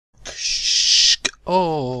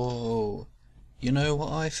Oh, you know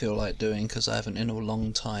what I feel like doing, because I haven't in a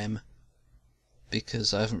long time,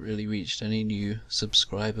 because I haven't really reached any new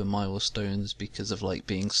subscriber milestones because of like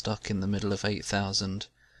being stuck in the middle of 8,000.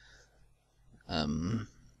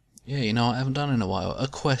 Yeah, you know what I haven't done in a while? A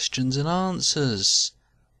questions and answers.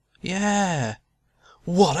 Yeah,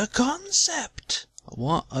 what a concept!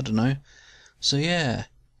 What? I don't know. So yeah,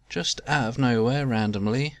 just out of nowhere,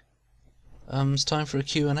 randomly, it's time for a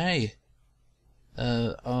Q&A.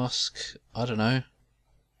 Ask, I don't know,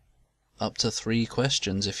 up to 3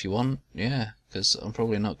 questions if you want, yeah, because I'm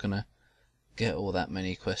probably not gonna get all that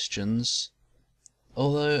many questions.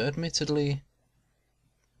 Although, admittedly,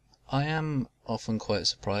 I am often quite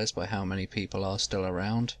surprised by how many people are still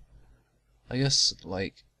around. I guess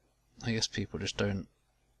people just don't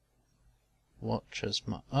watch as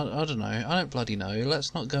much. I don't know, I don't bloody know.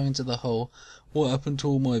 Let's not go into the whole what happened to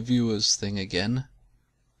all my viewers thing again.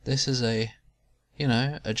 This is a, you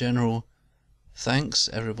know, a general thanks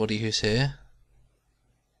everybody who's here.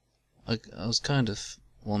 I was kind of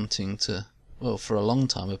wanting to, well, for a long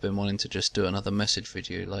time I've been wanting to just do another message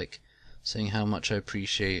video, like saying how much I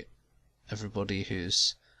appreciate everybody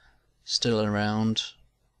who's still around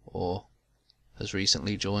or has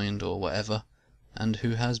recently joined or whatever, and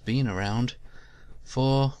who has been around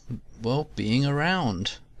for, well, being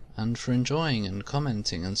around and for enjoying and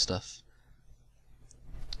commenting and stuff.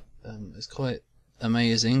 It's quite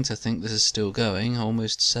amazing to think this is still going,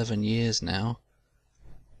 almost 7 years now,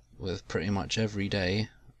 with pretty much every day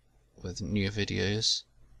with new videos,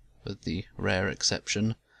 with the rare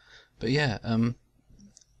exception. But yeah,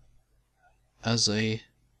 as a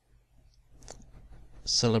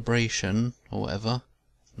celebration or whatever,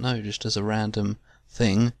 no, just as a random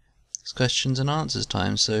thing, it's questions and answers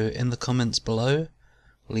time. So in the comments below,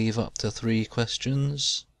 leave up to 3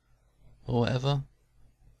 questions or whatever.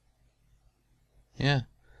 Yeah,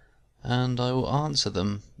 and I will answer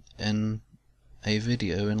them in a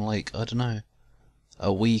video in, like, I don't know,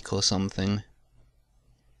 a week or something.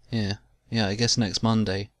 Yeah, I guess next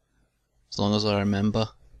Monday, as long as I remember.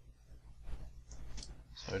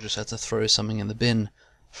 So I just had to throw something in the bin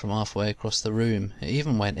from halfway across the room. It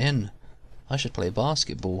even went in. I should play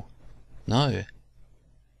basketball. No,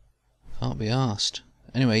 can't be asked.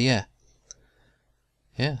 Anyway, yeah,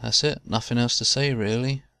 that's it. Nothing else to say,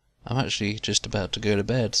 really. I'm actually just about to go to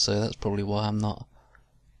bed, so that's probably why I'm not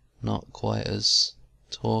quite as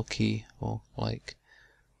talky, or like,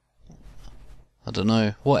 I don't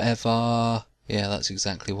know, whatever. Yeah, that's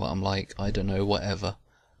exactly what I'm like. I don't know, whatever.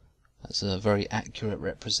 That's a very accurate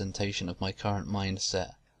representation of my current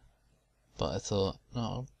mindset. But I thought,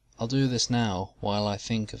 no, I'll do this now while I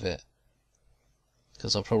think of it,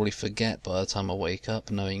 because I'll probably forget by the time I wake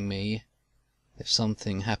up, knowing me. If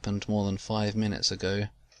something happened more than 5 minutes ago,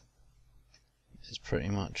 it's pretty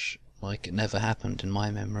much like it never happened in my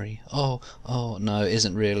memory. Oh, no, it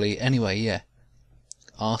isn't really. Anyway, yeah.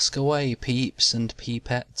 Ask away, peeps and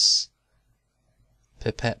peepettes.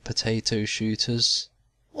 Pipette potato shooters.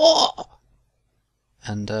 What?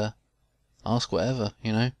 And, ask whatever,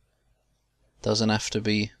 you know. Doesn't have to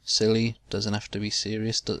be silly, doesn't have to be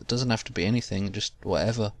serious, doesn't have to be anything, just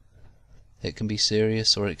whatever. It can be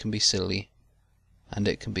serious or it can be silly. And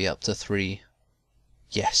it can be up to 3.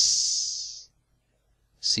 Yes!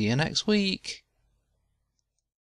 See you next week!